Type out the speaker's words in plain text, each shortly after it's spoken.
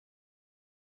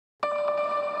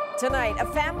Tonight, a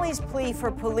family's plea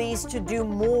for police to do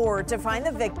more to find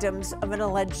the victims of an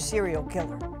alleged serial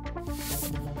killer.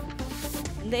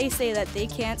 They say that they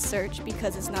can't search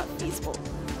because it's not feasible.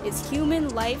 Is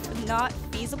human life not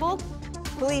feasible?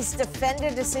 Police defend a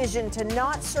decision to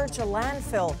not search a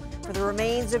landfill for the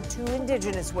remains of 2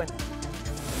 Indigenous women.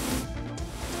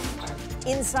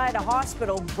 Inside a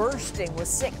hospital bursting with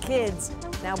sick kids,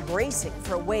 now bracing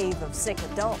for a wave of sick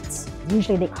adults.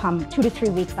 Usually they come 2 to 3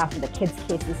 weeks after the kids'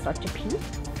 cases start to peak.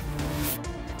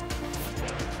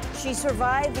 She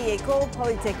survived the École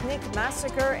Polytechnique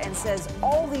massacre and says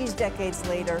all these decades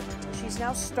later, she's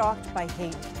now stalked by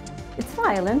hate. It's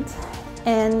violent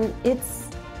and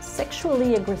it's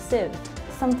sexually aggressive.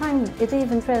 Sometimes it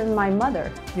even threatened my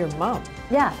mother. Your mom?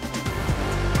 Yeah.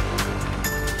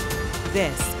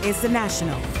 This is The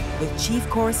National with Chief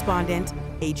Correspondent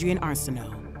Adrian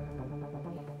Arsenault.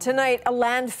 Tonight, a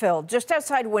landfill just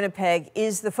outside Winnipeg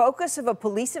is the focus of a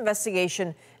police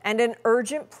investigation and an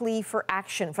urgent plea for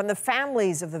action from the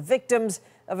families of the victims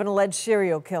of an alleged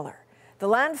serial killer. The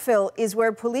landfill is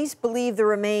where police believe the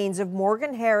remains of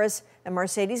Morgan Harris and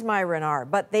Mercedes Myron are,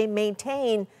 but they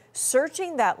maintain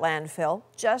searching that landfill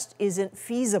just isn't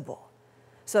feasible.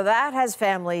 So that has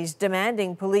families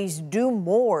demanding police do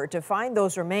more to find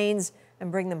those remains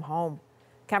and bring them home.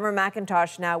 Cameron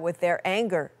McIntosh now with their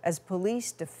anger as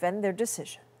police defend their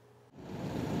decision.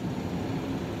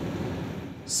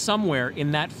 Somewhere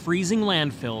in that freezing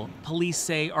landfill, police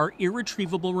say are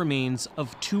irretrievable remains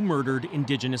of 2 murdered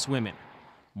Indigenous women,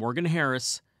 Morgan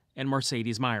Harris and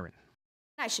Mercedes Myron.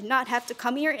 I should not have to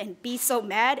come here and be so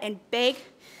mad and beg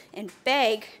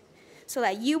so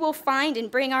that you will find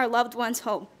and bring our loved ones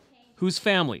home. Whose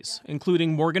families,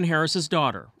 including Morgan Harris's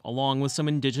daughter, along with some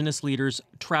Indigenous leaders,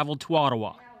 traveled to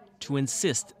Ottawa to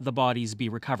insist the bodies be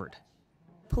recovered.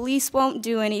 Police won't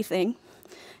do anything,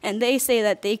 and they say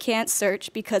that they can't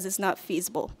search because it's not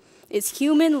feasible. Is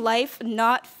human life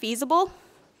not feasible?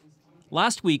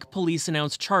 Last week, police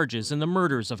announced charges in the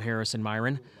murders of Harris and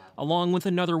Myron, along with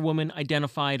another woman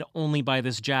identified only by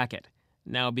this jacket,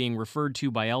 now being referred to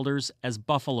by elders as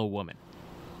Buffalo Woman.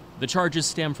 The charges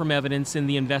stem from evidence in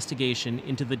the investigation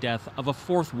into the death of a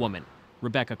 4th woman,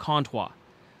 Rebecca Contois.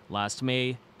 Last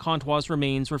May, Contois'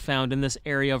 remains were found in this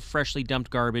area of freshly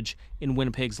dumped garbage in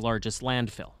Winnipeg's largest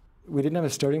landfill. We didn't have a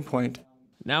starting point.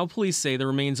 Now police say the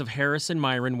remains of Harris and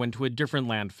Myron went to a different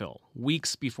landfill,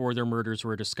 weeks before their murders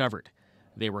were discovered.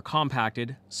 They were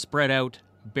compacted, spread out,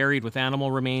 buried with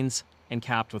animal remains, and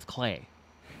capped with clay.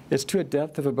 It's to a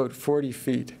depth of about 40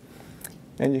 feet.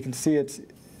 And you can see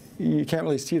you can't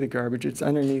really see the garbage. It's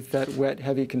underneath that wet,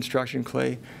 heavy construction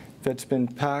clay that's been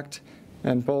packed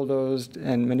and bulldozed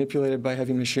and manipulated by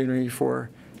heavy machinery for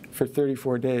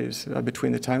 34 days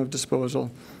between the time of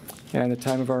disposal and the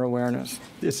time of our awareness.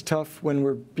 It's tough when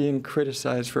we're being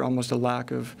criticized for almost a lack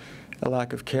of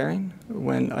caring,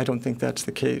 when I don't think that's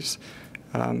the case.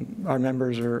 Our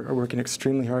members are working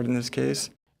extremely hard in this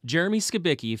case. Jeremy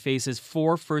Skibicki faces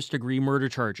 4 first-degree murder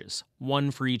charges,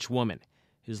 1 for each woman.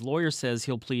 His lawyer says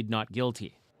he'll plead not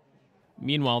guilty.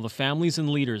 Meanwhile, the families and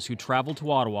leaders who traveled to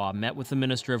Ottawa met with the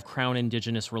Minister of Crown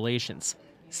Indigenous Relations,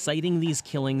 citing these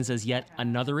killings as yet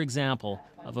another example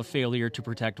of a failure to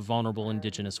protect vulnerable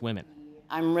Indigenous women.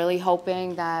 I'm really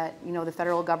hoping that, the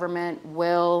federal government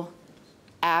will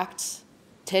act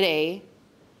today,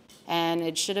 and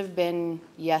it should have been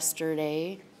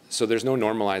yesterday. So there's no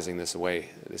normalizing this away.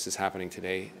 This is happening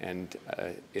today, and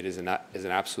it is an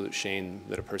absolute shame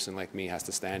that a person like me has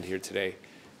to stand here today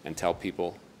and tell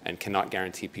people, and cannot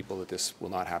guarantee people that this will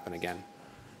not happen again.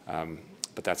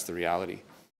 But that's the reality.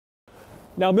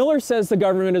 Now, Miller says the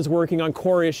government is working on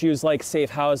core issues like safe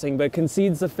housing, but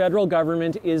concedes the federal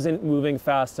government isn't moving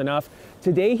fast enough.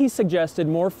 Today, he suggested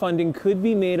more funding could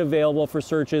be made available for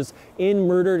searches in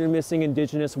murdered and missing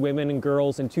Indigenous women and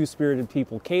girls and Two-Spirited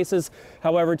People cases.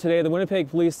 However, today, the Winnipeg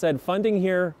Police said funding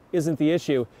here isn't the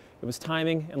issue. It was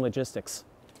timing and logistics.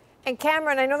 And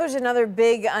Cameron, I know there's another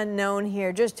big unknown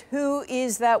here. Just who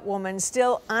is that woman,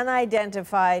 still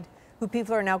unidentified, who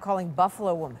people are now calling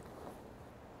Buffalo Woman?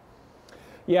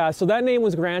 Yeah, so that name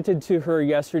was granted to her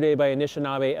yesterday by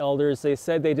Anishinaabe elders. They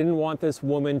said they didn't want this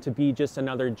woman to be just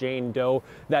another Jane Doe,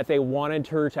 that they wanted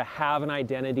her to have an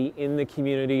identity in the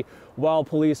community while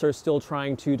police are still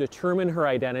trying to determine her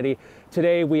identity.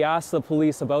 Today, we asked the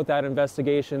police about that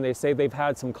investigation. They say they've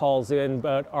had some calls in,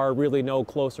 but are really no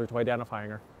closer to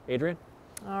identifying her. Adrian?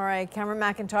 All right, Cameron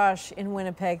McIntosh in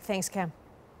Winnipeg. Thanks, Cam.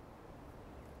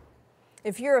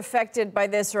 If you're affected by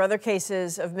this or other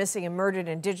cases of missing and murdered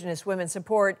Indigenous women,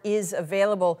 support is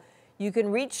available. You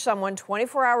can reach someone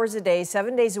 24 hours a day,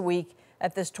 7 days a week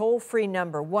at this toll-free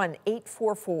number,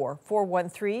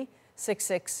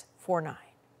 1-844-413-6655. 49.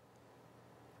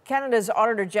 Canada's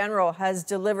Auditor General has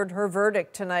delivered her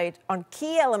verdict tonight on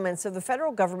key elements of the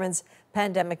federal government's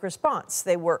pandemic response.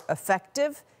 They were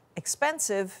effective,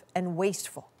 expensive, and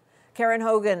wasteful. Karen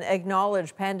Hogan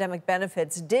acknowledged pandemic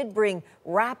benefits did bring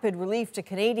rapid relief to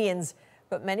Canadians,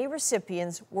 but many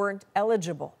recipients weren't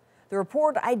eligible. The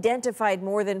report identified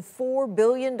more than $4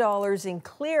 billion in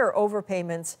clear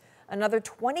overpayments, another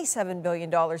 $27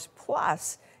 billion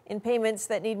plus in payments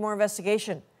that need more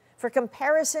investigation. For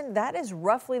comparison, that is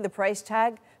roughly the price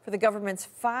tag for the government's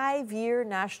 5-year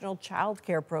national child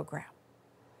care program.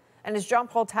 And as John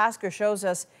Paul Tasker shows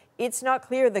us, it's not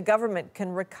clear the government can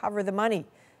recover the money.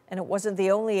 And it wasn't the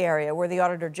only area where the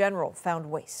Auditor General found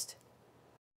waste.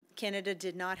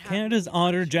 Canada's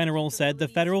Auditor General said the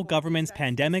federal government's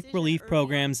pandemic relief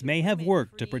programs may have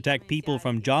worked to protect people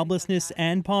from joblessness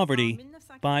and poverty,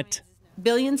 but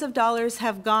billions of dollars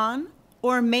have gone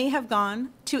or may have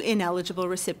gone to ineligible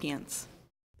recipients.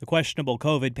 The questionable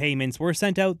COVID payments were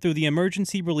sent out through the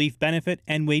Emergency Relief Benefit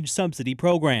and Wage Subsidy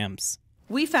programs.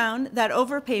 We found that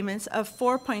overpayments of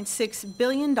 $4.6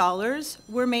 billion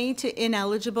were made to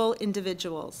ineligible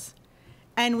individuals.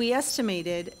 And we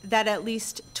estimated that at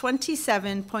least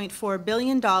 $27.4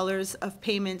 billion of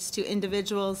payments to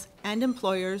individuals and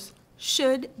employers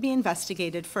should be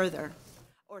investigated further.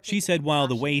 She said while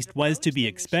the waste was to be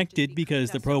expected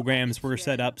because the programs were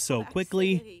set up so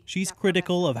quickly, she's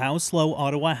critical of how slow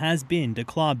Ottawa has been to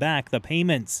claw back the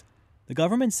payments. The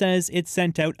government says it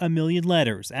sent out 1 million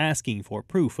letters asking for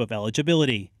proof of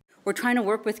eligibility. We're trying to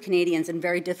work with Canadians in a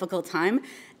very difficult time,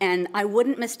 and I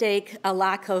wouldn't mistake a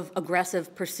lack of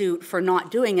aggressive pursuit for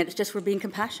not doing it. It's just we're being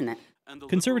compassionate.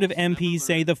 Conservative MPs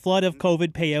say the flood of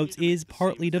COVID payouts is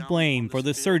partly to blame for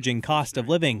the surging cost of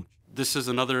living. This is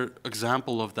another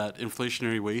example of that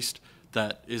inflationary waste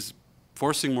that is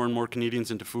forcing more and more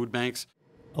Canadians into food banks.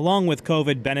 Along with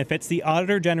COVID benefits, the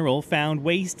Auditor General found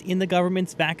waste in the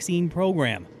government's vaccine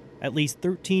program. At least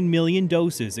 13 million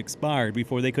doses expired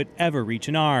before they could ever reach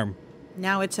an arm.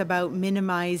 Now it's about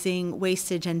minimizing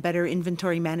wastage and better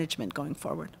inventory management going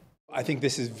forward. I think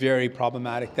this is very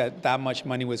problematic that much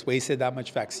money was wasted, that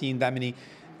much vaccine, that many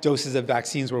doses of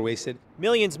vaccines were wasted.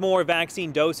 Millions more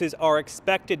vaccine doses are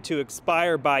expected to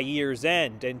expire by year's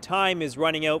end, and time is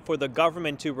running out for the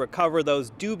government to recover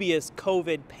those dubious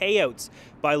COVID payouts.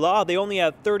 By law, they only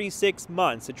have 36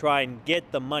 months to try and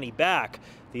get the money back.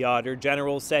 The Auditor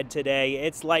General said today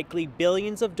it's likely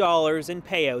billions of dollars in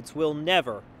payouts will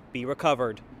never be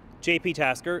recovered. JP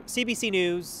Tasker, CBC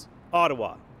News,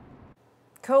 Ottawa.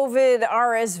 COVID,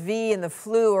 RSV, and the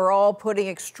flu are all putting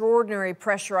extraordinary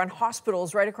pressure on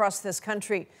hospitals right across this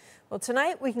country. Well,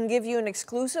 tonight we can give you an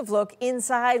exclusive look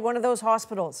inside one of those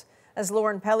hospitals. As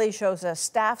Lauren Pelly shows us,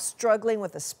 staff struggling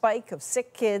with a spike of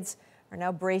sick kids are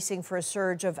now bracing for a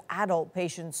surge of adult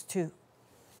patients too.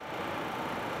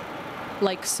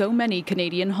 Like so many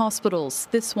Canadian hospitals,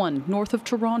 this one, north of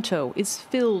Toronto, is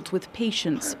filled with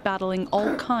patients battling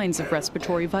all kinds of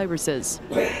respiratory viruses.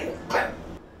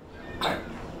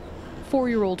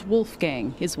 4-year-old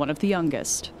Wolfgang is one of the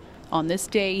youngest. On this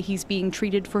day, he's being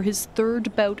treated for his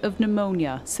 3rd bout of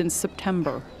pneumonia since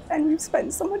September. And we've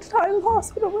spent so much time in the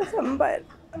hospital with him, but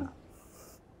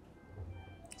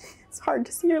it's hard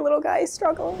to see your little guy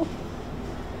struggle.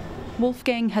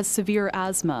 Wolfgang has severe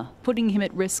asthma, putting him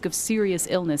at risk of serious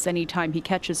illness anytime he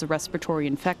catches a respiratory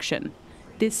infection.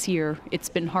 This year, it's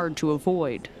been hard to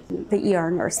avoid. The ER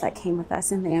nurse that came with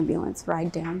us in the ambulance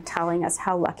ride down telling us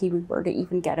how lucky we were to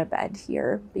even get a bed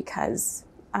here because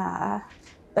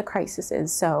the crisis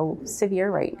is so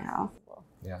severe right now.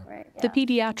 Yeah. The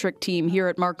pediatric team here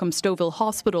at Markham-Stouffville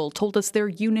Hospital told us their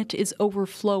unit is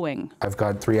overflowing. I've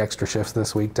got 3 extra shifts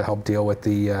this week to help deal with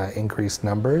the increased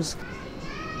numbers.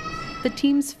 The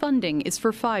team's funding is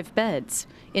for 5 beds.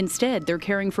 Instead, they're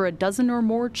caring for a dozen or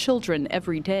more children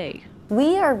every day.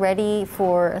 We are ready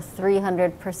for a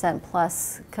 300%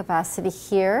 plus capacity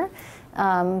here,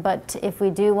 but if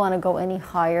we do want to go any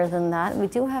higher than that, we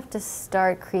do have to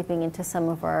start creeping into some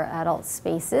of our adult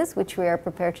spaces, which we are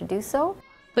prepared to do so.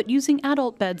 But using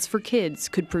adult beds for kids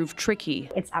could prove tricky.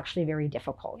 It's actually very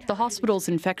difficult. The hospital's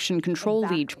infection control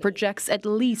lead projects at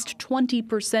least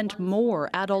 20% more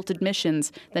adult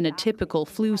admissions than a typical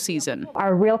flu season.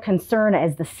 Our real concern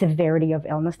is the severity of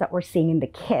illness that we're seeing in the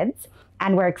kids.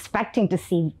 And we're expecting to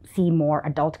see more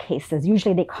adult cases.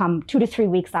 Usually they come 2 to 3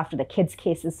 weeks after the kids'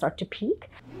 cases start to peak.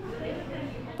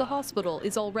 The hospital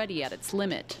is already at its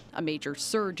limit. A major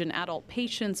surge in adult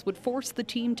patients would force the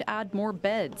team to add more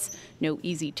beds. No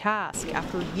easy task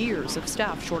after years of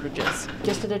staff shortages.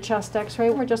 Just did a chest x-ray.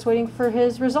 We're just waiting for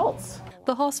his results.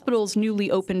 The hospital's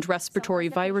newly opened respiratory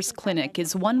virus clinic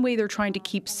is one way they're trying to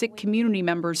keep sick community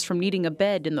members from needing a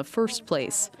bed in the first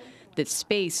place. This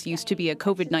space used to be a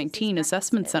COVID-19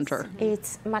 assessment center.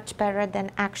 It's much better than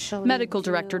actually. Medical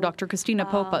Director Dr. Christina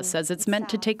Popa says it's meant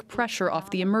to take pressure off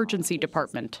the emergency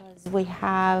department. We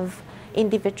have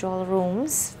individual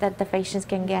rooms that the patients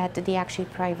can get the actual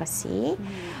privacy. So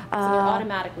they're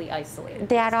automatically isolated.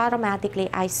 They are automatically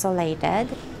isolated.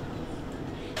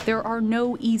 There are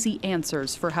no easy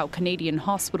answers for how Canadian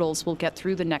hospitals will get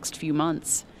through the next few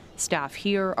months. Staff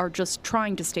here are just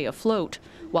trying to stay afloat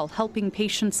while helping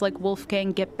patients like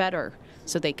Wolfgang get better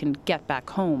so they can get back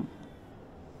home.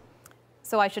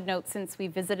 So I should note, since we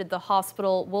visited the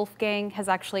hospital, Wolfgang has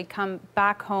actually come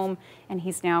back home and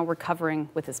he's now recovering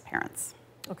with his parents.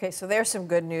 Okay, so there's some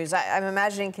good news. I'm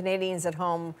imagining Canadians at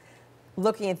home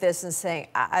looking at this and saying,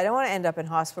 I don't want to end up in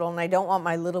hospital and I don't want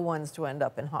my little ones to end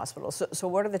up in hospital. So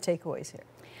what are the takeaways here?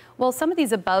 Well, some of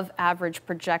these above average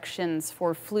projections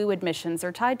for flu admissions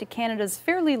are tied to Canada's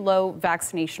fairly low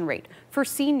vaccination rate. For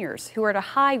seniors who are at a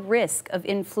high risk of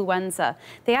influenza,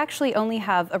 they actually only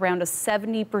have around a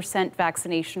 70%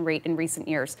 vaccination rate in recent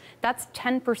years. That's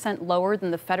 10% lower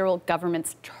than the federal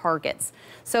government's targets.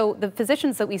 So the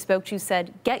physicians that we spoke to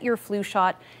said, get your flu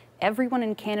shot. Everyone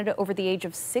in Canada over the age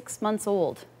of 6 months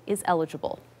old is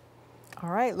eligible. All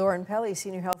right, Lauren Pelly,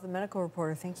 Senior Health and Medical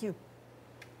Reporter, thank you.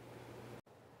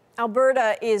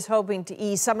 Alberta is hoping to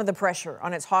ease some of the pressure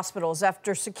on its hospitals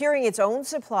after securing its own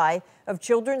supply of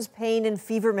children's pain and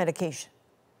fever medication.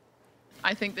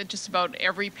 I think that just about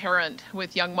every parent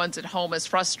with young ones at home is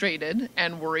frustrated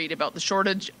and worried about the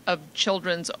shortage of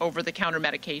children's over-the-counter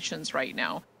medications right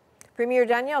now. Premier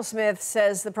Danielle Smith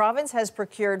says the province has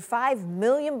procured 5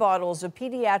 million bottles of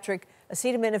pediatric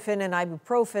acetaminophen and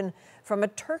ibuprofen from a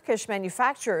Turkish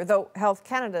manufacturer, though Health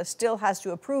Canada still has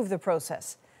to approve the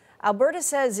process. Alberta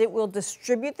says it will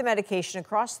distribute the medication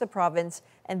across the province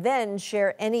and then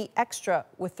share any extra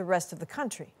with the rest of the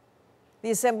country.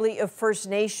 The Assembly of First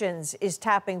Nations is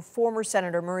tapping former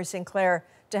Senator Murray Sinclair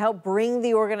to help bring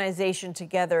the organization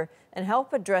together and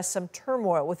help address some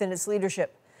turmoil within its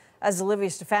leadership. As Olivia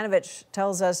Stefanovich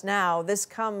tells us now, this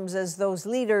comes as those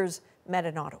leaders met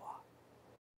in Ottawa.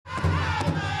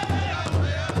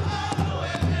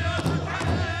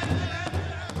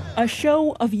 A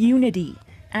show of unity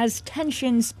as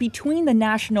tensions between the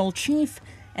National Chief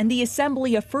and the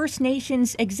Assembly of First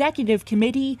Nations Executive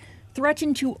Committee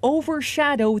threaten to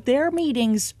overshadow their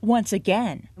meetings once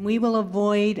again. We will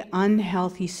avoid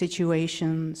unhealthy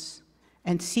situations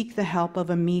and seek the help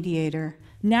of a mediator.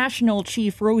 National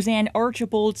Chief Roseanne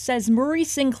Archibald says Murray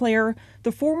Sinclair,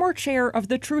 the former chair of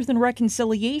the Truth and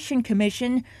Reconciliation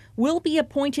Commission, will be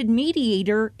appointed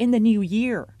mediator in the new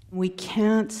year. We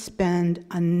can't spend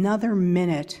another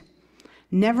minute,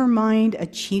 never mind a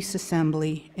Chiefs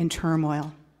Assembly, in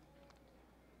turmoil.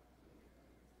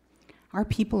 Our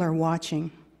people are watching.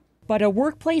 But a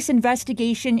workplace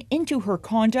investigation into her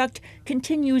conduct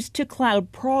continues to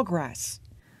cloud progress.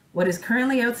 What is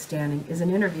currently outstanding is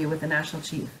an interview with the National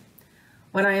Chief.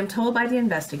 What I am told by the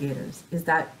investigators is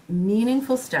that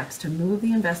meaningful steps to move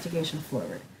the investigation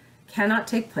forward cannot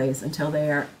take place until they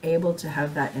are able to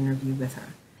have that interview with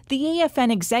her. The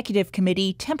AFN Executive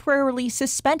Committee temporarily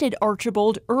suspended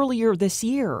Archibald earlier this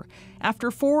year after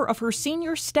 4 of her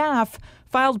senior staff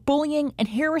filed bullying and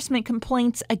harassment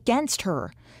complaints against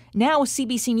her. Now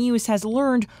CBC News has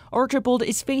learned Archibald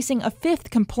is facing a 5th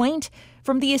complaint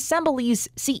from the Assembly's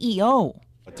CEO.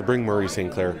 To bring Murray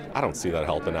Sinclair, I don't see that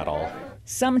helping at all.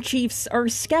 Some chiefs are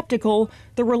skeptical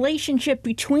the relationship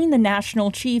between the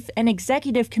National Chief and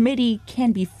Executive Committee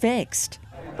can be fixed.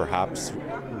 Perhaps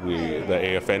the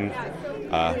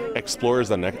AFN explores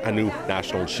a new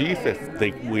National Chief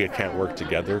if we can't work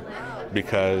together,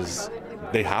 because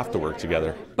they have to work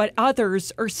together. But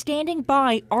others are standing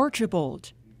by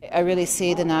Archibald. I really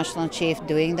see the National Chief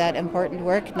doing that important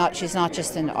work. She's not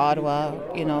just in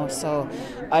Ottawa, so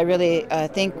I really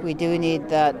think we do need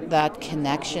that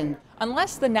connection.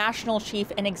 Unless the National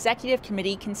Chief and Executive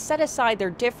Committee can set aside their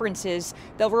differences,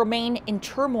 they'll remain in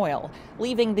turmoil,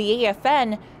 leaving the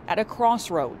AFN at a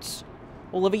crossroads.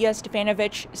 Olivia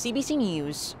Stefanovich, CBC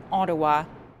News, Ottawa.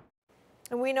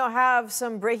 And we now have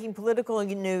some breaking political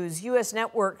news. U.S.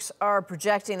 networks are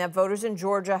projecting that voters in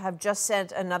Georgia have just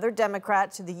sent another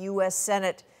Democrat to the U.S.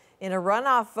 Senate in a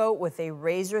runoff vote with a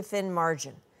razor-thin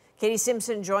margin. Katie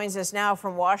Simpson joins us now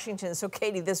from Washington. So,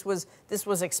 Katie, this was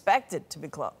expected to be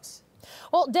close.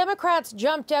 Well, Democrats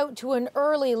jumped out to an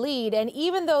early lead, and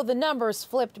even though the numbers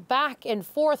flipped back and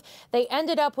forth, they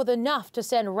ended up with enough to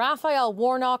send Raphael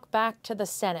Warnock back to the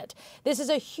Senate. This is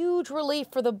a huge relief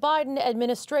for the Biden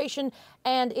administration,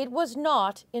 and it was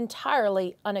not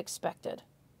entirely unexpected.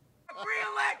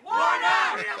 Re-elect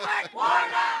Warnock! Re-elect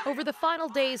Warnock! Over the final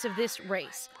days of this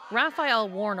race, Raphael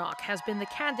Warnock has been the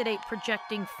candidate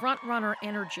projecting front-runner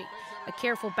energy, a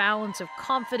careful balance of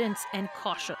confidence and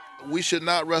caution. We should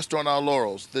not rest on our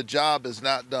laurels. The job is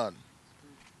not done.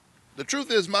 The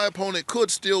truth is, my opponent could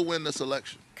still win this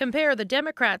election. Compare the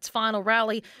Democrats' final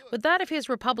rally with that of his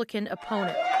Republican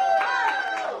opponent.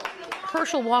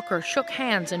 Herschel Walker shook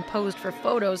hands and posed for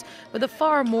photos with a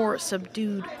far more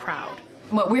subdued crowd.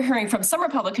 What we're hearing from some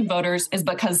Republican voters is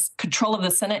because control of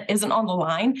the Senate isn't on the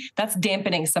line, that's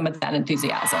dampening some of that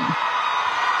enthusiasm.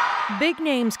 Big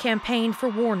names campaigned for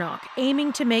Warnock,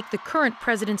 aiming to make the current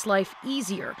president's life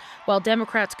easier. While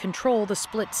Democrats control the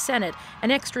split Senate,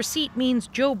 an extra seat means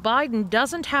Joe Biden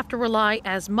doesn't have to rely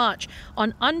as much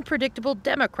on unpredictable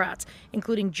Democrats,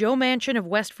 including Joe Manchin of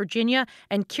West Virginia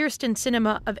and Kyrsten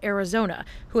Sinema of Arizona,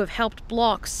 who have helped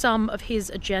block some of his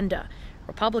agenda.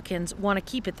 Republicans want to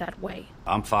keep it that way.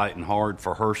 I'm fighting hard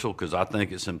for Herschel because I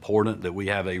think it's important that we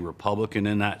have a Republican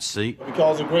in that seat.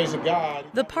 Because of the grace of God.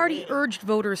 The party urged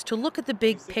voters to look at the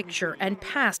big picture and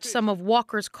passed some of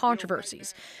Walker's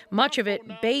controversies, much of it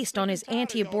based on his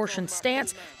anti-abortion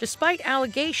stance, despite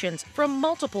allegations from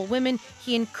multiple women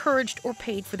he encouraged or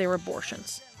paid for their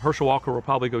abortions. Herschel Walker will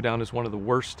probably go down as one of the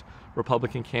worst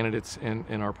Republican candidates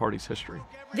in our party's history.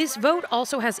 This vote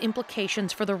also has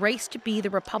implications for the race to be the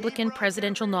Republican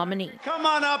presidential nominee. Come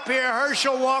on up here,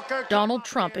 Herschel Walker. Donald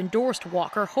Trump endorsed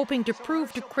Walker, hoping to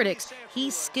prove to critics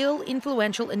he's still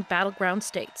influential in battleground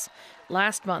states.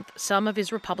 Last month, some of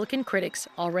his Republican critics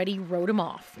already wrote him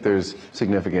off. There's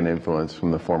significant influence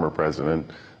from the former president,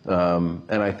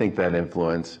 and I think that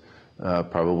influence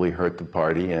probably hurt the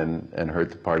party and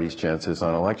hurt the party's chances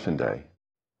on Election Day.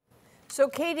 So,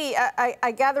 Katie,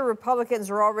 I gather Republicans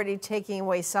are already taking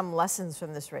away some lessons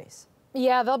from this race.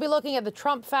 Yeah, they'll be looking at the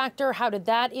Trump factor. How did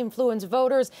that influence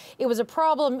voters? It was a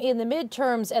problem in the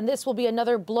midterms, and this will be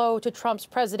another blow to Trump's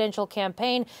presidential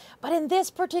campaign. But in this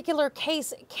particular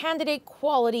case, candidate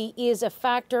quality is a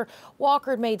factor.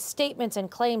 Walker made statements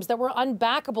and claims that were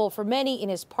unbackable for many in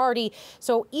his party.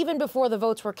 So even before the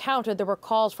votes were counted, there were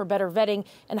calls for better vetting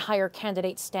and higher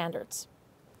candidate standards.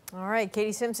 All right,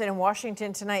 Katie Simpson in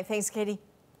Washington tonight. Thanks, Katie.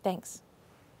 Thanks.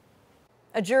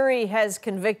 A jury has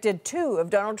convicted 2 of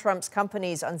Donald Trump's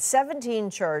companies on 17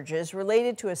 charges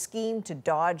related to a scheme to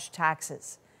dodge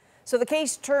taxes. So the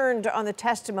case turned on the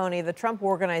testimony of the Trump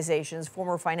Organization's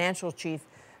former financial chief,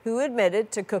 who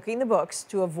admitted to cooking the books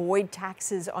to avoid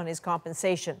taxes on his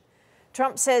compensation.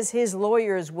 Trump says his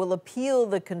lawyers will appeal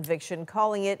the conviction,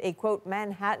 calling it a, quote,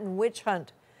 Manhattan witch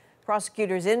hunt.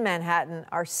 Prosecutors in Manhattan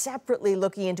are separately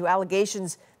looking into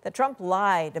allegations that Trump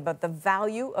lied about the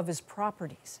value of his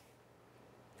properties.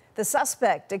 The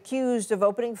suspect accused of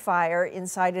opening fire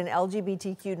inside an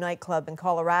LGBTQ nightclub in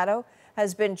Colorado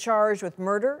has been charged with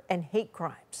murder and hate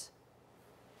crimes.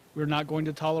 We're not going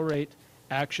to tolerate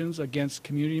actions against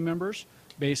community members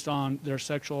based on their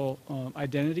sexual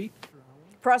identity.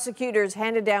 Prosecutors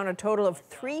handed down a total of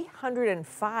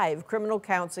 305 criminal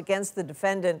counts against the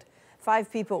defendant.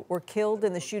 5 people were killed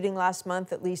in the shooting last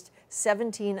month. At least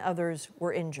 17 others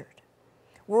were injured.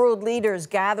 World leaders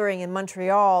gathering in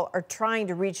Montreal are trying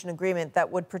to reach an agreement that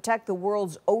would protect the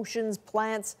world's oceans,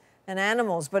 plants, and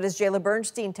animals. But as Jayla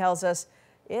Bernstein tells us,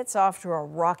 it's off to a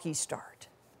rocky start.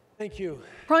 Thank you.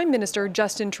 Prime Minister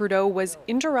Justin Trudeau was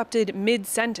interrupted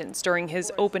mid-sentence during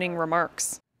his opening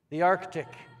remarks. The Arctic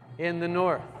in the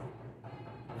north,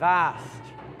 vast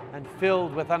and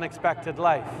filled with unexpected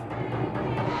life.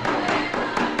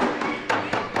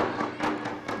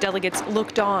 Delegates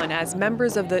looked on as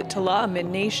members of the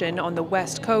Tla'amin Nation on the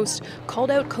west coast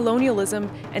called out colonialism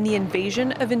and the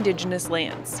invasion of Indigenous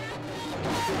lands.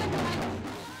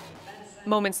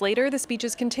 Moments later, the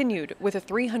speeches continued with a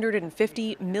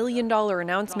 $350 million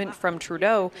announcement from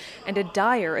Trudeau and a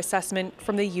dire assessment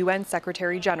from the UN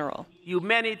Secretary General.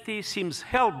 Humanity seems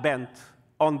hell-bent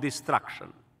on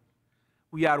destruction.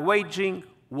 We are waging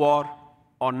war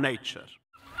on nature.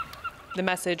 The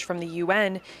message from the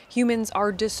UN: humans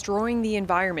are destroying the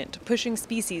environment, pushing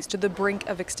species to the brink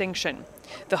of extinction.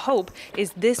 The hope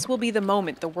is this will be the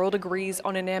moment the world agrees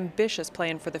on an ambitious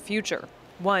plan for the future,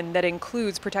 one that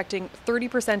includes protecting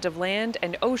 30% of land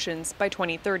and oceans by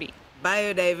 2030.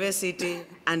 Biodiversity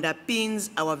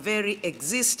underpins our very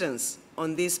existence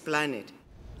on this planet.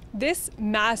 This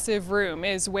massive room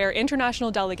is where international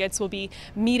delegates will be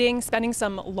meeting, spending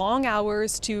some long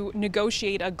hours to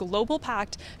negotiate a global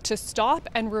pact to stop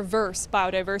and reverse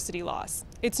biodiversity loss.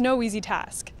 It's no easy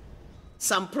task.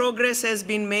 Some progress has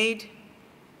been made,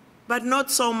 but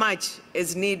not so much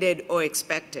as needed or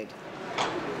expected.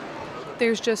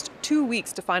 There's just 2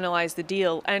 weeks to finalize the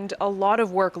deal and a lot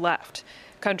of work left.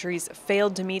 Countries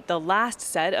failed to meet the last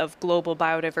set of global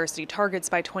biodiversity targets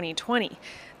by 2020.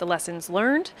 The lessons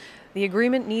learned? The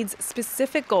agreement needs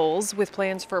specific goals with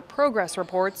plans for progress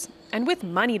reports and with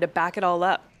money to back it all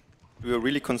up. We were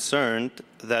really concerned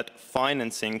that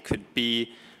financing could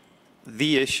be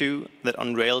the issue that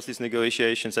unrails these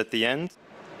negotiations at the end.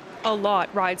 A lot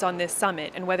rides on this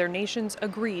summit and whether nations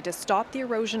agree to stop the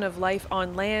erosion of life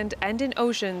on land and in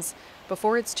oceans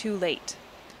before it's too late.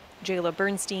 Jayla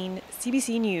Bernstein,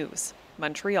 CBC News,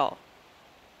 Montreal.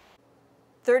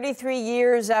 33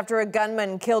 years after a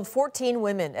gunman killed 14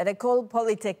 women at École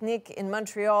Polytechnique in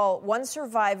Montreal, one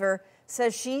survivor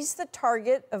says she's the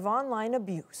target of online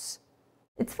abuse.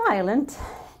 It's violent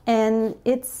and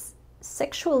it's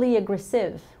sexually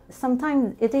aggressive.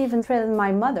 Sometimes it even threatened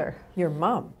my mother. Your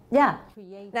mom? Yeah.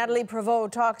 Natalie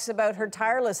Prevost talks about her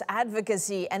tireless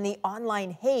advocacy and the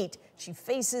online hate she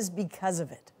faces because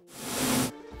of it.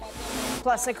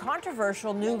 Plus, a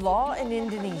controversial new law in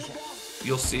Indonesia.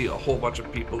 You'll see a whole bunch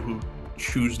of people who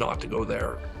choose not to go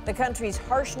there. The country's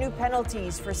harsh new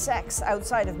penalties for sex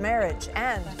outside of marriage,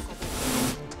 and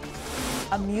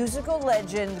a musical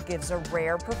legend gives a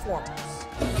rare performance.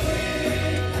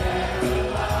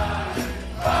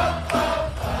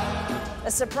 A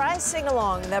surprise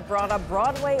sing-along that brought a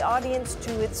Broadway audience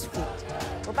to its feet.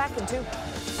 We're back in 2.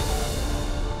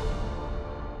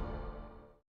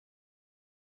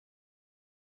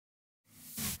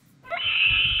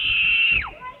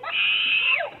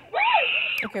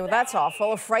 Okay, well, that's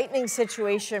awful. A frightening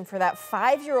situation for that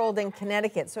 5-year-old in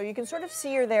Connecticut. So you can sort of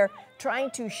see her there trying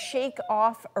to shake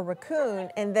off a raccoon,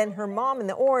 and then her mom in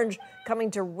the orange coming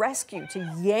to rescue,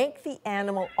 to yank the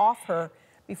animal off her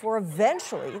before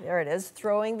eventually, there it is,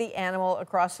 throwing the animal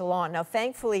across the lawn. Now,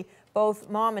 thankfully, both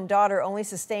mom and daughter only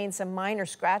sustained some minor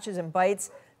scratches and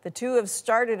bites. The two have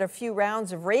started a few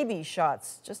rounds of rabies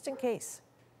shots, just in case.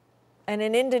 And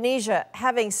in Indonesia,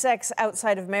 having sex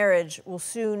outside of marriage will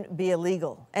soon be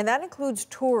illegal. And that includes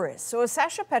tourists. So as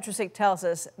Sasha Petrusik tells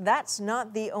us, that's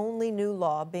not the only new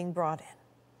law being brought in.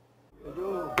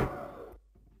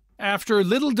 After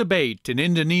little debate in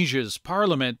Indonesia's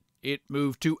parliament, it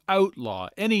moved to outlaw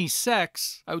any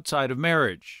sex outside of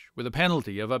marriage, with a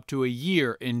penalty of up to a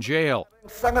year in jail.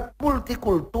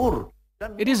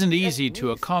 It isn't easy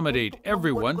to accommodate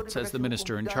everyone, says the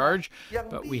minister in charge,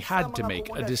 but we had to make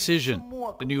a decision.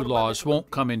 The new laws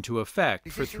won't come into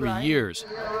effect for 3 years.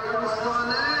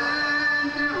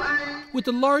 With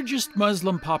the largest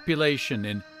Muslim population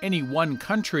in any one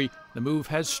country, the move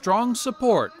has strong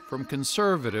support from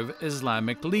conservative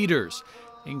Islamic leaders,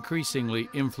 increasingly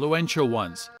influential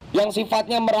ones. Yang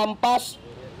sifatnya merampas,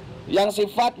 yang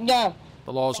sifatnya.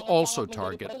 The laws also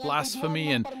target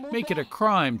blasphemy and make it a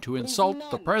crime to insult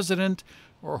the president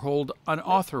or hold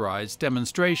unauthorized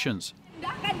demonstrations.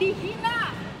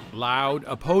 Loud,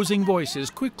 opposing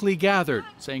voices quickly gathered,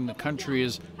 saying the country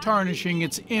is tarnishing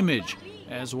its image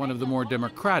as one of the more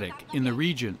democratic in the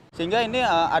region.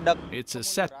 It's a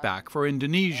setback for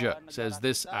Indonesia, says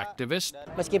this activist.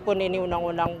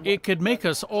 It could make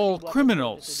us all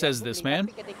criminals, says this man.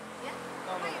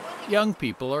 Young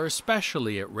people are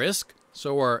especially at risk.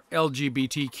 So are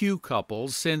LGBTQ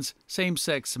couples, since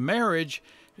same-sex marriage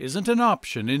isn't an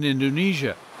option in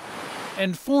Indonesia.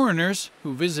 And foreigners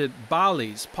who visit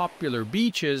Bali's popular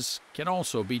beaches can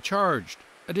also be charged,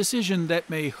 a decision that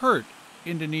may hurt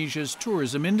Indonesia's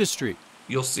tourism industry.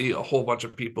 You'll see a whole bunch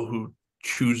of people who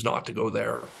choose not to go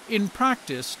there. In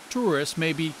practice, tourists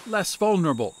may be less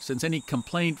vulnerable, since any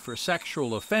complaint for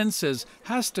sexual offenses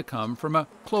has to come from a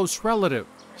close relative.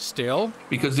 Still,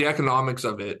 because the economics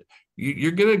of it,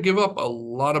 you're going to give up a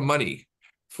lot of money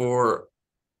for,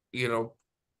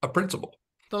 a principle.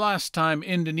 The last time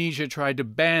Indonesia tried to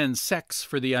ban sex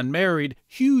for the unmarried,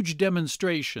 huge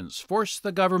demonstrations forced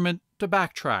the government to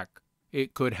backtrack.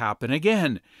 It could happen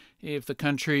again if the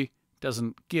country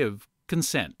doesn't give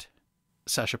consent.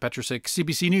 Sasha Petrusik,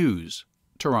 CBC News,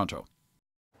 Toronto.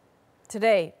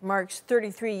 Today marks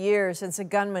 33 years since a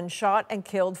gunman shot and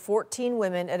killed 14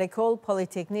 women at École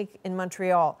Polytechnique in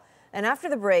Montreal. And after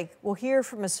the break, we'll hear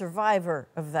from a survivor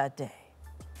of that day.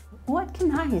 What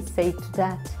can I say to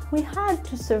that? We had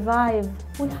to survive.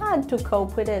 We had to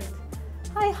cope with it.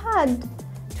 I had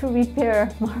to repair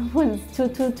my wounds, to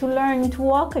learn to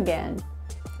walk again.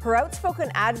 her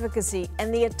outspoken advocacy,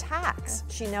 and the attacks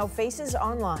she now faces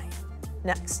online.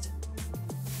 Next.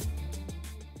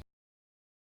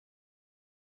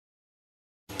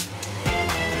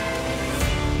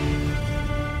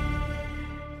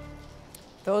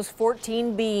 Those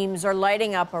 14 beams are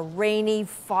lighting up a rainy,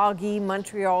 foggy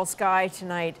Montreal sky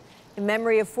tonight in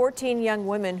memory of 14 young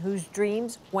women whose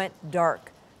dreams went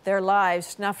dark. Their lives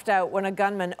snuffed out when a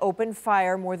gunman opened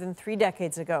fire more than 3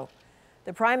 decades ago.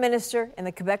 The Prime Minister and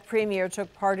the Quebec Premier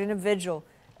took part in a vigil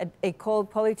at École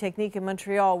Polytechnique in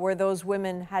Montreal, where those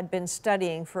women had been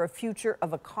studying for a future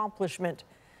of accomplishment.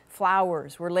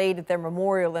 Flowers were laid at their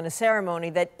memorial in a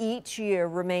ceremony that each year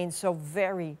remains so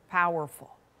very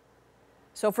powerful.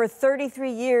 So for 33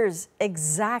 years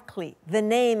exactly, the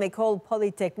name École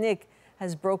Polytechnique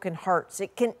has broken hearts.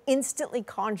 It can instantly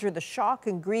conjure the shock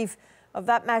and grief of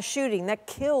that mass shooting that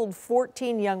killed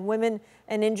 14 young women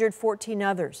and injured 14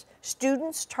 others.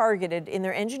 Students targeted in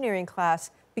their engineering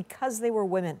class because they were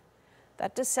women.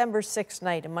 That December 6th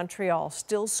night in Montreal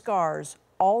still scars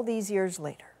all these years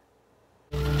later.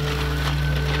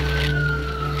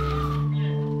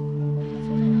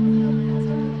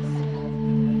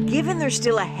 Given there's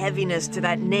still a heaviness to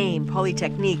that name,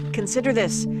 Polytechnique, consider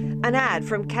this. An ad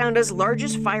from Canada's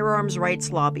largest firearms rights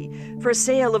lobby for a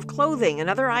sale of clothing and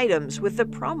other items with the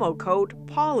promo code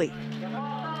POLY.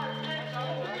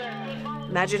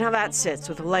 Imagine how that sits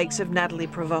with the likes of Natalie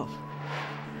Prevost,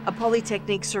 a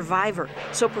Polytechnique survivor,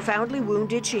 so profoundly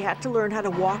wounded she had to learn how to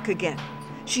walk again.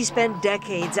 She spent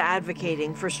decades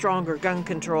advocating for stronger gun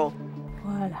control.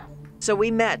 Voilà. So we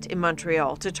met in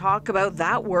Montreal to talk about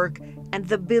that work and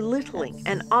the belittling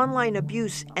and online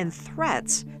abuse and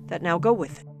threats that now go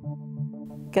with it.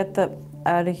 Get that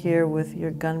out of here with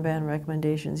your gun ban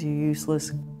recommendations, you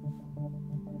useless.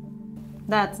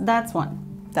 That's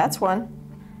one. That's one.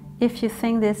 If you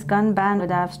think this gun ban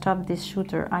would have stopped this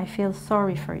shooter, I feel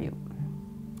sorry for you.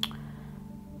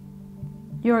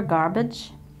 You're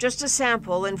garbage. Just a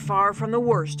sample and far from the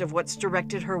worst of what's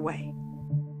directed her way.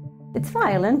 It's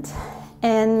violent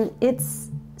and it's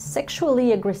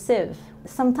sexually aggressive.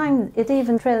 Sometimes it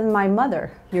even threatened my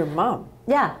mother. Your mom?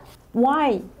 Yeah.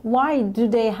 Why? Why do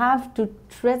they have to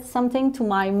threat something to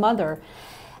my mother?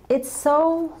 It's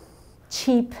so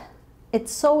cheap.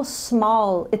 It's so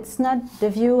small. It's not the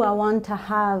view I want to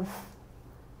have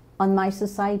on my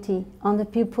society, on the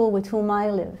people with whom I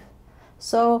live.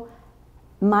 So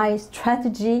my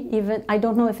strategy, even, I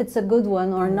don't know if it's a good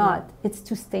one or not, it's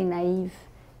to stay naive.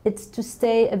 It's to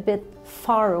stay a bit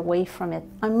far away from it.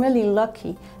 I'm really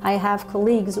lucky. I have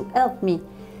colleagues who help me.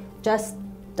 Just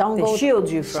don't go. They shield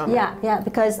you from it. Yeah,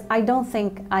 because I don't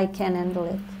think I can handle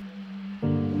it.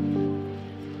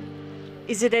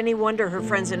 Is it any wonder her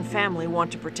friends and family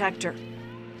want to protect her?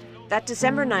 That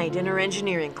December night in her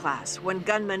engineering class, when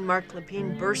gunman Marc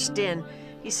Lepine burst in,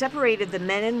 he separated the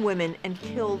men and women and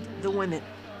killed the women.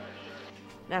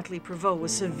 Natalie Prevost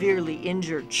was severely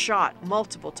injured, shot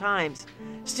multiple times.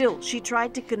 Still, she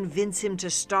tried to convince him to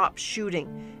stop shooting,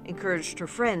 encouraged her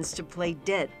friends to play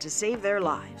dead to save their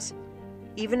lives.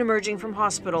 Even emerging from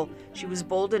hospital, she was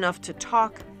bold enough to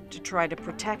talk, to try to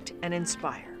protect and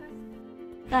inspire.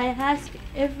 I ask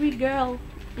every girl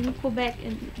in Quebec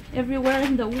and everywhere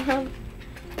in the world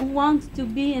who wants to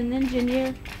be an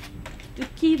engineer to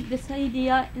keep this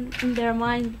idea in their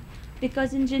mind,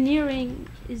 because engineering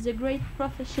is a great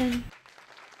profession.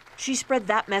 She spread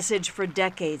that message for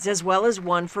decades, as well as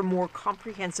one for more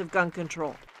comprehensive gun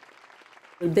control.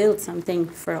 We built something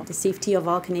for the safety of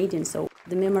all Canadians, so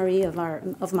the memory of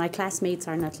my classmates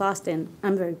are not lost, and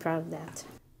I'm very proud of that.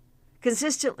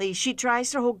 Consistently, she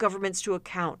tries to hold governments to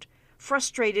account.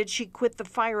 Frustrated, she quit the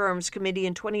Firearms Committee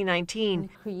in 2019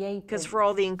 because for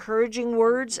all the encouraging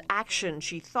words, action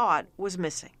she thought was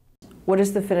missing. What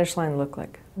does the finish line look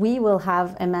like? We will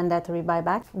have a mandatory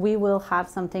buyback. We will have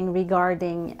something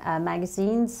regarding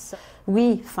magazines.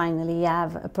 We finally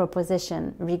have a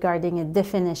proposition regarding a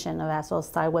definition of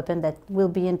assault-style weapon that will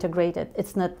be integrated.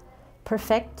 It's not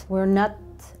perfect. We're not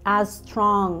as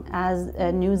strong as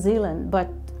New Zealand, but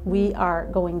we are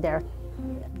going there.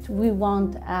 We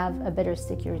want to have a better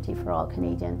security for all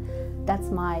Canadians. That's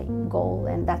my goal,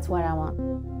 and that's what I want.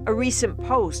 A recent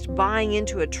post buying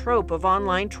into a trope of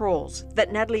online trolls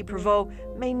that Natalie Prevost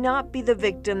may not be the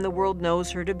victim the world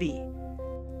knows her to be.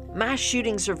 Mass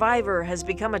shooting survivor has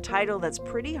become a title that's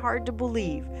pretty hard to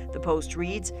believe, the post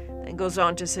reads, and goes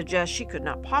on to suggest she could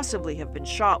not possibly have been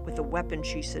shot with the weapon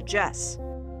she suggests.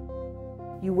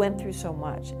 You went through so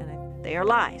much, and they are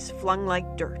lies flung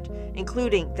like dirt,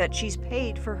 including that she's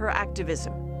paid for her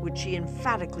activism, which she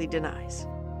emphatically denies.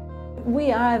 We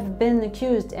have been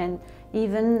accused, and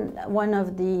even one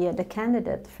of the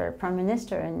candidates for Prime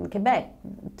Minister in Quebec,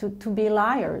 to be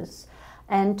liars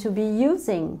and to be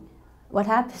using what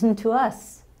happened to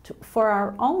us for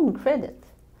our own credit.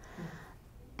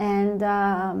 And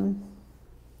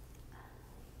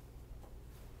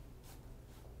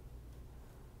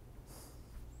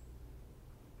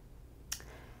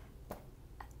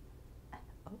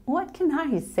what can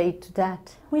I say to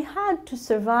that? We had to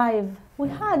survive. We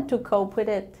had to cope with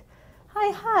it. I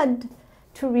had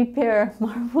to repair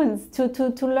my wounds,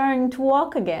 to learn to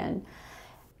walk again.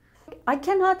 I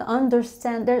cannot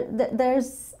understand.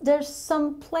 There's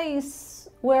some place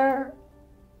where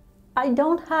I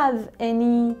don't have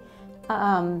any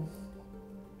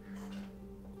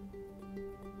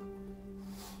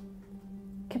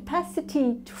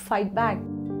capacity to fight back.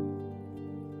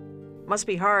 Must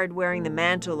be hard wearing the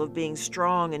mantle of being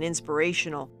strong and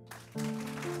inspirational.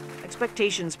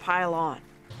 Expectations pile on.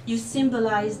 You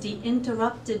symbolize the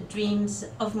interrupted dreams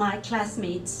of my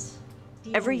classmates.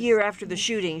 Every year after the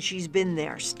shooting, she's been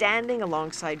there, standing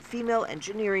alongside female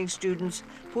engineering students,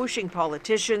 pushing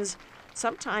politicians,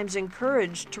 sometimes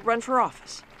encouraged to run for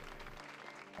office.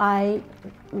 I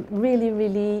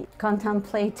really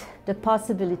contemplate the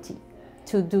possibility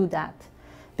to do that,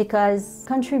 because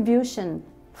contribution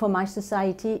for my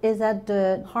society is at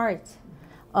the heart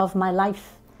of my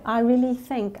life. I really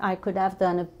think I could have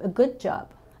done a good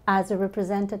job as a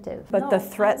representative. But the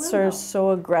threats are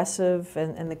so aggressive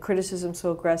and the criticism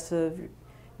so aggressive,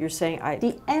 you're saying,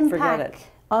 the impact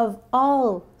of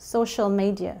all social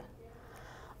media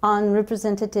on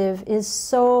representative is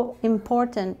so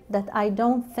important that I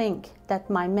don't think that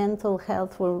my mental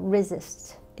health will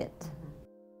resist it.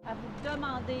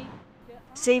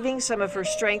 Saving some of her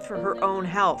strength for her own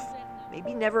health,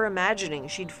 maybe never imagining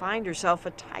she'd find herself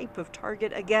a type of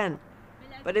target again.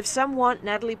 But if some want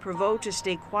Natalie Prevost to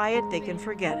stay quiet, they can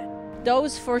forget it.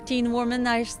 Those 14 women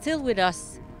are still with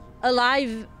us,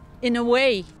 alive in a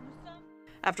way.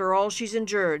 After all she's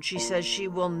endured, she says she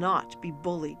will not be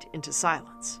bullied into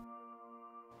silence.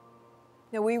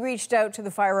 Now, we reached out to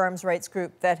the firearms rights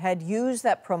group that had used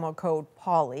that promo code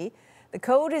POLY. The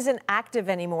code isn't active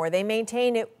anymore. They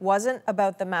maintain it wasn't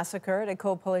about the massacre at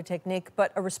École Polytechnique,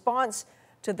 but a response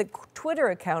to the Twitter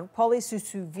account Poly se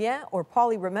souvient, or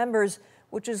Poly remembers,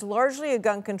 which is largely a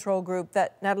gun control group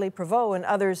that Natalie Prevost and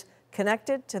others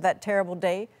connected to that terrible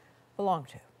day belong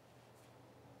to.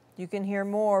 You can hear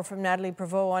more from Natalie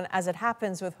Prevost on As It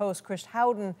Happens with host Chris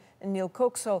Howden and Neil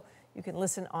Coxo. You can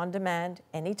listen on demand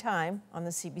anytime on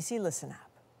the CBC Listen app.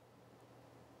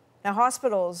 Now,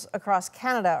 hospitals across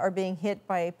Canada are being hit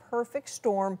by a perfect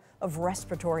storm of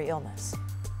respiratory illness.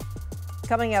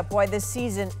 Coming up, why this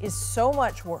season is so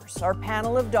much worse. Our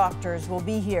panel of doctors will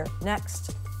be here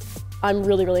next. I'm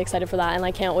really excited for that, and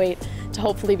I can't wait to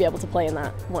hopefully be able to play in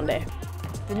that one day.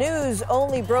 The news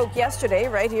only broke yesterday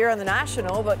right here on The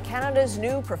National, but Canada's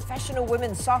new Professional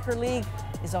Women's Soccer League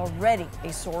is already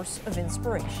a source of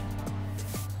inspiration.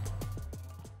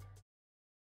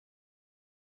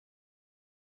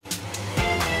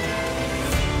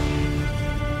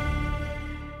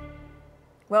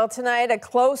 Well, tonight, a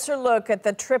closer look at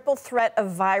the triple threat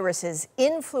of viruses: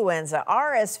 influenza,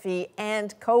 RSV,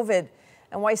 and COVID,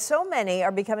 and why so many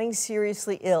are becoming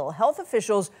seriously ill. Health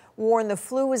officials warn the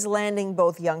flu is landing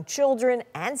both young children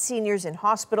and seniors in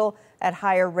hospital at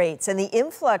higher rates. And the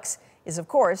influx is, of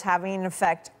course, having an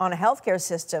effect on a healthcare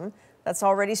system that's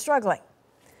already struggling.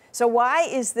 So why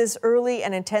is this early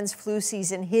and intense flu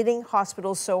season hitting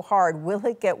hospitals so hard? Will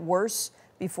it get worse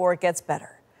before it gets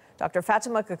better? Dr.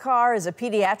 Fatima Kakar is a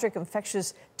pediatric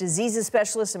infectious diseases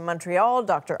specialist in Montreal.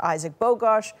 Dr. Isaac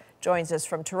Bogosh joins us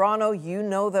from Toronto. You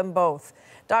know them both.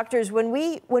 Doctors, when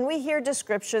we hear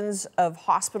descriptions of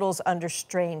hospitals under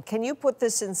strain, can you put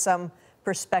this in some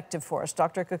perspective for us,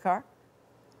 Dr. Kakar?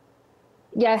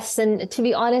 Yes, and to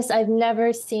be honest, I've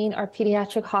never seen our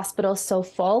pediatric hospital so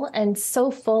full, and so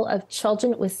full of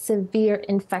children with severe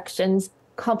infections,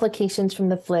 complications from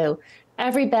the flu.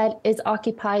 Every bed is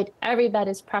occupied, every bed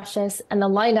is precious, and the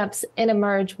lineups in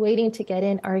Emerge waiting to get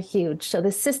in are huge. So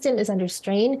the system is under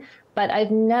strain, but I've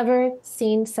never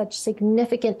seen such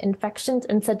significant infections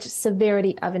and such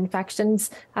severity of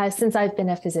infections since I've been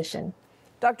a physician.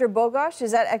 Dr. Bogosh,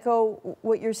 does that echo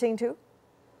what you're seeing too?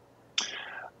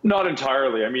 Not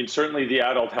entirely. I mean, certainly the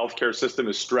adult healthcare system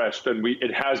is stretched, and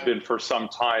it has been for some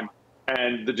time.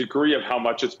 And the degree of how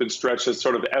much it's been stretched has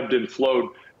sort of ebbed and flowed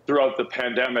throughout the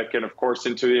pandemic and, of course,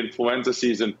 into the influenza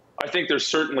season. I think there's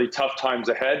certainly tough times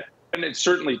ahead, and it's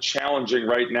certainly challenging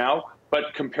right now.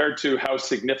 But compared to how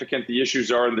significant the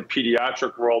issues are in the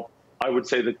pediatric world, I would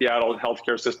say that the adult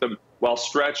healthcare system, while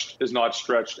stretched, is not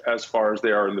stretched as far as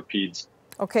they are in the peds.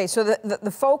 Okay, so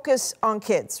the focus on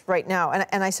kids right now,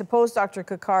 and I suppose, Dr.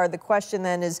 Kakar, the question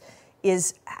then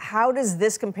is how does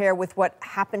this compare with what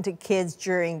happened to kids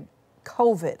during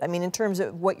COVID? I mean, in terms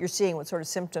of what you're seeing, what sort of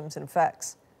symptoms and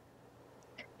effects?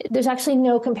 There's actually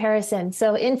no comparison.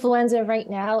 So influenza right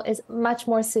now is much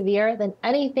more severe than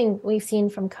anything we've seen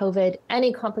from COVID,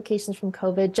 any complications from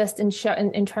COVID, just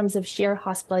in terms of sheer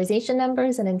hospitalization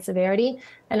numbers and in severity,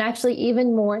 and actually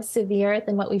even more severe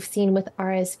than what we've seen with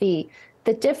RSV.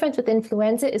 The difference with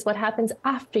influenza is what happens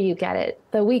after you get it.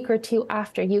 The week or two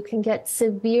after, you can get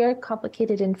severe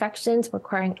complicated infections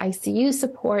requiring ICU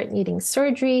support, needing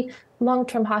surgery,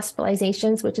 long-term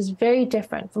hospitalizations, which is very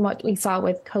different from what we saw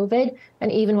with COVID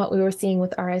and even what we were seeing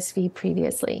with RSV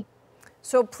previously.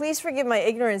 So please forgive my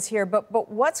ignorance here,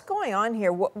 but what's going on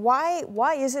here?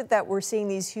 Why is it that we're seeing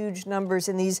these huge numbers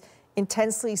in these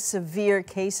intensely severe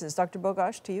cases? Dr.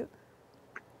 Bogosh, to you.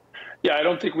 Yeah, I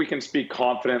don't think we can speak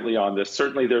confidently on this.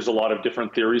 Certainly, there's a lot of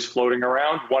different theories floating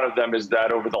around. One of them is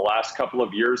that over the last couple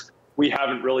of years, we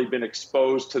haven't really been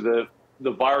exposed to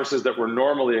the viruses that we're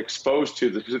normally exposed to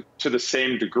the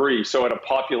same degree. So at a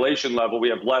population level, we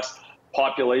have less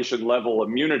population level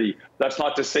immunity. That's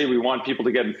not to say we want people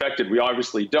to get infected. We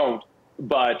obviously don't.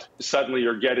 But suddenly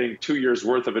you're getting 2 years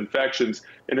worth of infections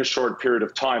in a short period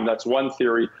of time. That's one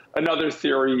theory. Another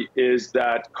theory is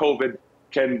that COVID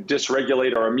can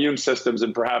dysregulate our immune systems,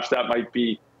 and perhaps that might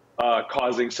be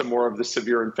causing some more of the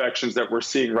severe infections that we're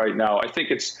seeing right now. I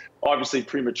think it's obviously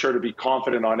premature to be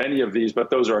confident on any of these, but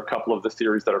those are a couple of the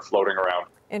theories that are floating around.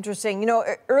 Interesting. You know,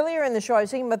 earlier in the show, I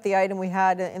was thinking about the item we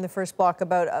had in the first block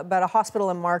about a hospital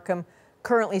in Markham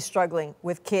currently struggling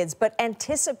with kids, but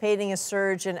anticipating a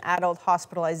surge in adult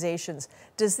hospitalizations.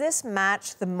 Does this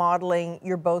match the modeling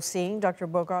you're both seeing? Dr.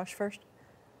 Bogosh first.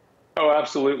 Oh,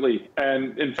 absolutely.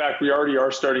 And in fact, we already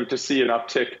are starting to see an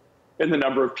uptick in the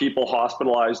number of people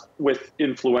hospitalized with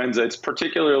influenza. It's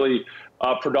particularly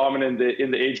predominant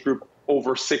in the age group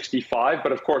over 65.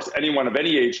 But of course, anyone of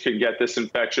any age can get this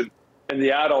infection. In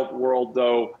the adult world,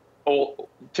 though,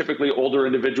 typically older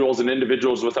individuals and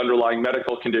individuals with underlying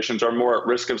medical conditions are more at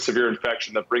risk of severe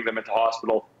infection that bring them into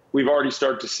hospital. We've already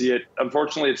started to see it.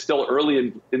 Unfortunately, it's still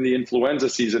early in the influenza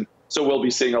season, so we'll be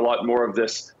seeing a lot more of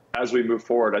this as we move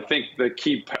forward. I think the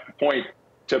key point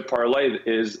to parlay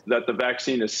is that the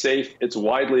vaccine is safe. It's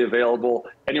widely available.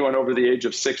 Anyone over the age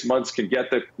of 6 months can get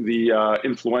the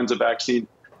influenza vaccine.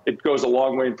 It goes a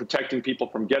long way in protecting people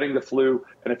from getting the flu.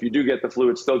 And if you do get the flu,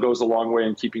 it still goes a long way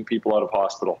in keeping people out of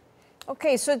hospital.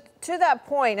 Okay, so to that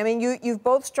point, I mean, you've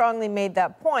both strongly made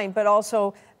that point, but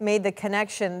also made the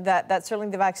connection that certainly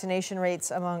the vaccination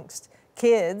rates amongst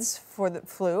kids for the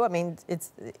flu, I mean,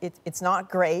 it's not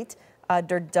great.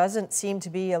 There doesn't seem to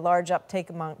be a large uptake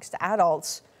amongst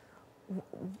adults.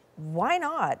 Why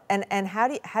not? And how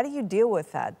do you deal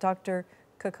with that, Dr.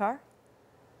 Kakar?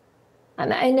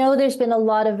 And I know there's been a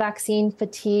lot of vaccine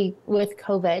fatigue with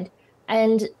COVID,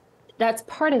 and that's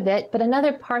part of it. But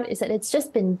another part is that it's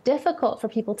just been difficult for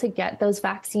people to get those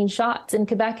vaccine shots. In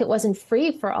Quebec, it wasn't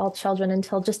free for all children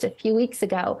until just a few weeks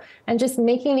ago. And just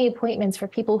making the appointments for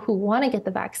people who want to get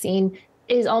the vaccine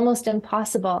is almost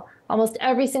impossible. Almost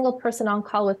every single person on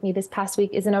call with me this past week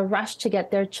is in a rush to get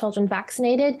their children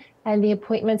vaccinated, and the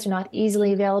appointments are not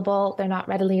easily available, they're not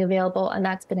readily available, and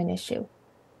that's been an issue.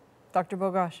 Dr.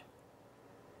 Bogosh.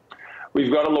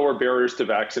 We've got to lower barriers to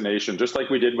vaccination, just like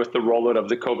we did with the rollout of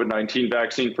the COVID-19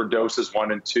 vaccine for doses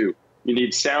 1 and 2. You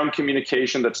need sound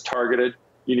communication that's targeted.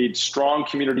 You need strong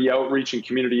community outreach and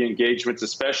community engagements,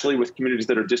 especially with communities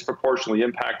that are disproportionately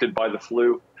impacted by the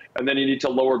flu. And then you need to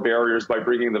lower barriers by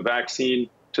bringing the vaccine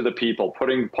to the people,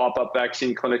 putting pop-up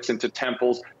vaccine clinics into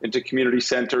temples, into community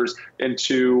centers,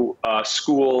 into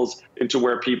schools, into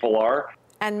where people are.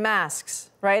 And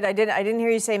masks, right? I didn't hear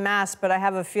you say masks, but I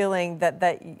have a feeling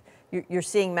that you're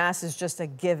seeing masks as just a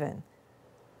given.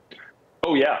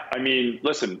 Oh, yeah. I mean,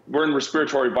 listen, we're in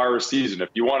respiratory virus season. If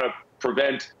you want to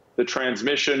prevent the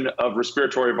transmission of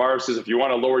respiratory viruses, if you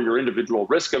want to lower your individual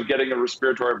risk of getting a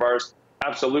respiratory virus,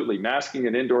 absolutely. Masking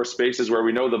in indoor spaces where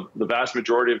we know the vast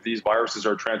majority of these viruses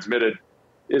are transmitted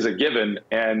is a given.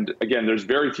 And again, there's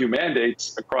very few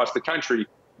mandates across the country,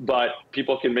 but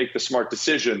people can make the smart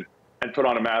decision and put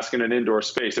on a mask in an indoor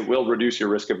space. It will reduce your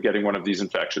risk of getting one of these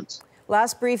infections.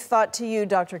 Last brief thought to you,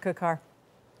 Dr. Kakar.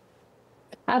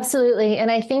 Absolutely. And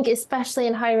I think especially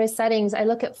in high-risk settings, I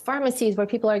look at pharmacies where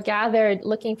people are gathered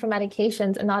looking for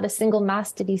medications and not a single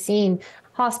mask to be seen.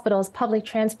 Hospitals, public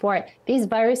transport, these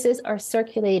viruses are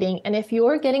circulating. And if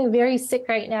you're getting very sick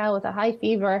right now with a high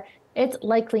fever, it's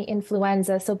likely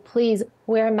influenza. So please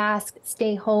wear a mask,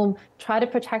 stay home, try to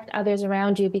protect others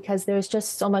around you because there's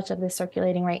just so much of this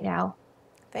circulating right now.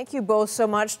 Thank you both so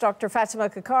much. Dr. Fatima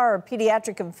Kakar, a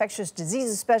pediatric infectious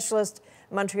diseases specialist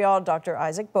in Montreal, Dr.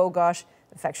 Isaac Bogosh,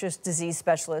 infectious disease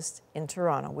specialist in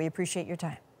Toronto. We appreciate your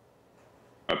time.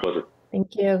 My pleasure.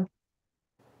 Thank you.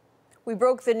 We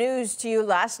broke the news to you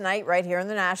last night right here in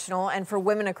the National, and for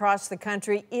women across the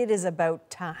country, it is about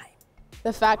time.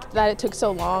 The fact that it took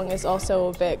so long is also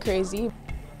a bit crazy.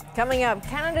 Coming up,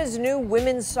 Canada's new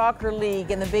women's soccer league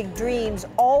and the big dreams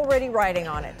already riding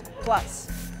on it. Plus,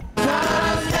 so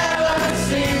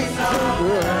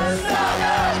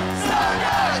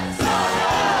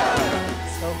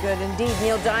good indeed.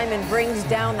 Neil Diamond brings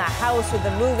down the house with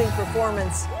a moving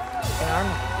performance in our.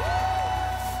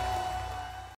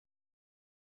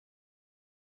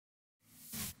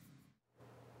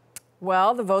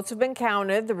 Well, the votes have been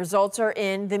counted. The results are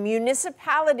in. The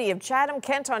municipality of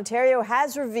Chatham-Kent, Ontario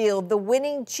has revealed the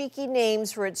winning cheeky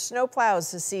names for its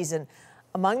snowplows this season.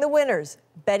 Among the winners,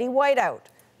 Betty Whiteout,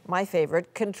 my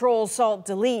favorite, Control Salt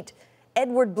Delete,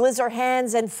 Edward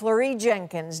Blizzerhands, and Fleury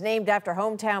Jenkins, named after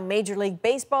hometown Major League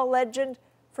Baseball legend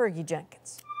Fergie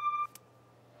Jenkins.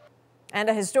 And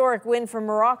a historic win for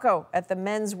Morocco at the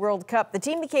Men's World Cup. The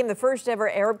team became the first ever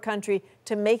Arab country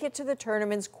to make it to the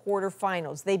tournament's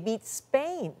quarterfinals. They beat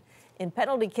Spain in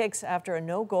penalty kicks after a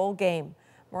no-goal game.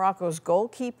 Morocco's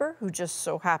goalkeeper, who just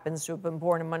so happens to have been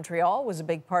born in Montreal, was a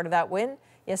big part of that win.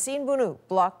 Yassine Bounou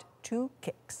blocked 2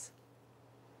 kicks.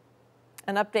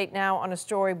 An update now on a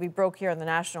story we broke here on the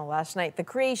National last night. The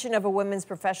creation of a women's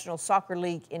professional soccer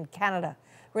league in Canada.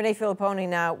 Renee Filipponi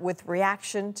now with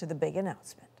reaction to the big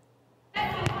announcement.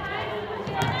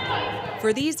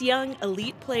 For these young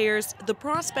elite players, the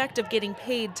prospect of getting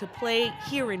paid to play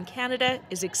here in Canada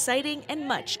is exciting and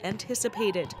much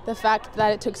anticipated. The fact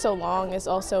that it took so long is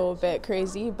also a bit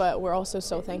crazy, but we're also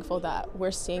so thankful that we're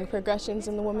seeing progressions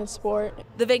in the women's sport.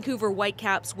 The Vancouver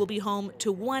Whitecaps will be home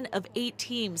to one of 8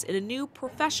 teams in a new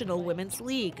professional women's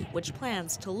league, which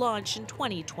plans to launch in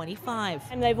 2025.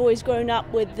 And they've always grown up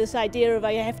with this idea of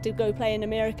I have to go play in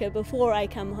America before I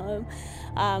come home.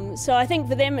 So I think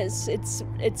for them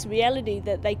it's reality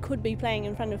that they could be playing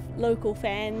in front of local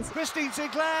fans. Christine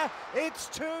Sinclair, it's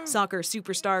 2. Soccer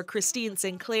superstar Christine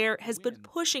Sinclair has been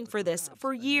pushing for this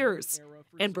for years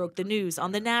and broke the news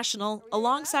on the National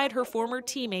alongside her former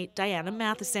teammate Diana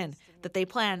Matheson that they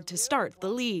plan to start the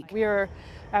league. We were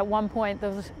at one point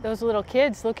those little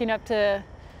kids looking up to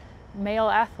male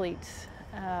athletes.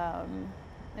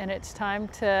 And it's time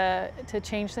to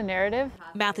change the narrative.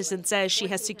 Matheson says she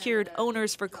has secured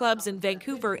owners for clubs in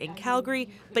Vancouver and Calgary,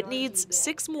 but needs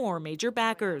 6 more major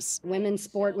backers. Women's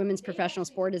sport, women's professional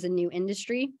sport is a new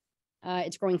industry.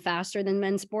 It's growing faster than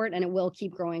men's sport, and it will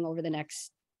keep growing over the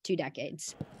next 2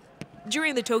 decades.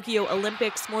 During the Tokyo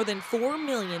Olympics, more than 4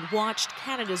 million watched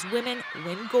Canada's women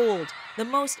win gold, the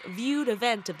most viewed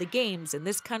event of the Games in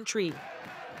this country.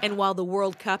 And while the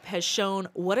World Cup has shown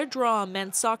what a draw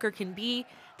men's soccer can be,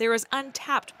 there is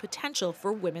untapped potential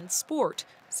for women's sport,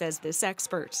 says this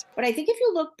expert. But I think if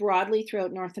you look broadly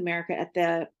throughout North America at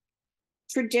the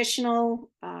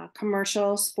traditional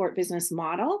commercial sport business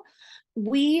model,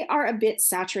 we are a bit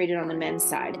saturated on the men's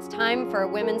side. It's time for a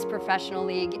women's professional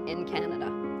league in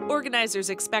Canada. Organizers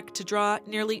expect to draw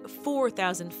nearly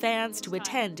 4,000 fans to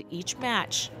attend each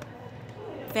match.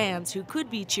 Fans who could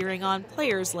be cheering on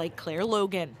players like Claire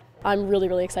Logan. I'm really,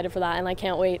 really excited for that, and I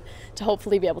can't wait to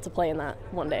hopefully be able to play in that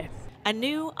one day. A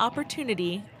new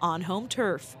opportunity on home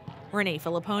turf. Renee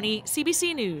Filipponi,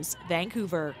 CBC News,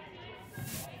 Vancouver.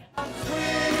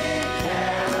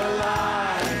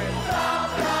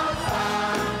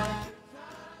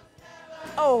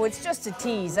 Oh, it's just a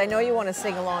tease. I know you want to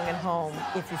sing along at home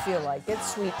if you feel like it.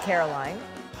 Sweet Caroline,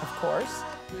 of course.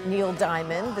 Neil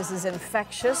Diamond, this is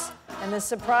infectious. And the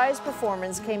surprise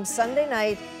performance came Sunday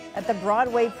night at the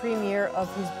Broadway premiere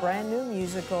of his brand new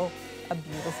musical, A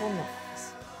Beautiful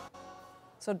Noise.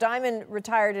 So Diamond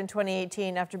retired in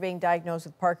 2018 after being diagnosed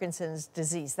with Parkinson's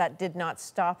disease. That did not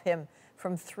stop him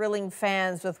from thrilling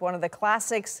fans with one of the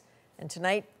classics. And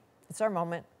tonight, it's our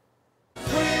moment.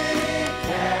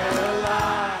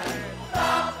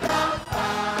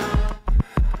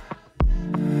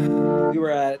 We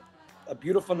were at A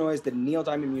Beautiful Noise, the Neil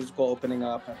Diamond musical opening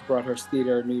up at Broadhurst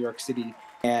Theater, New York City.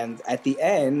 And at the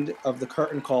end of the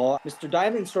curtain call, Mr.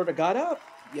 Diamond sort of got up.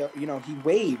 You know, he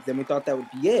waved, and we thought that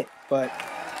would be it. But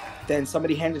then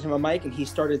somebody handed him a mic, and he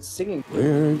started singing.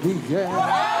 Where began?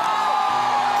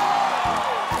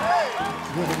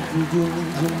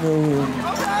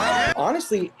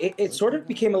 Honestly, it sort of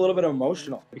became a little bit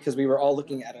emotional because we were all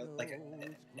looking at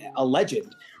a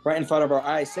legend right in front of our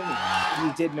eyes singing.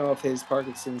 We did know of his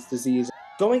Parkinson's disease.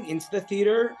 Going into the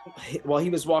theater, while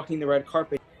he was walking the red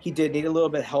carpet, he did need a little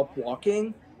bit of help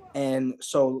walking. And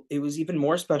so it was even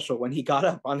more special when he got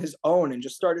up on his own and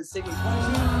just started singing.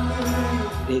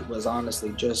 It was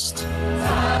honestly just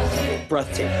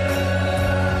breathtaking.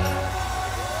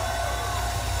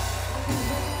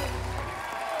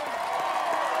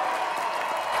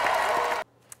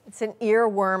 It's an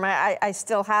earworm. I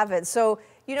still have it. So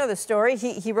you know the story.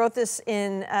 He wrote this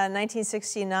in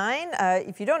 1969.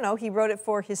 If you don't know, he wrote it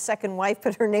for his second wife,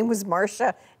 but her name was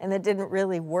Marcia, and it didn't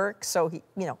really work. So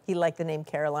he liked the name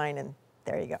Caroline, and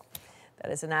there you go.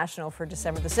 That is a national for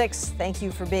December the 6th. Thank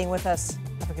you for being with us.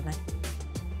 Have a good night.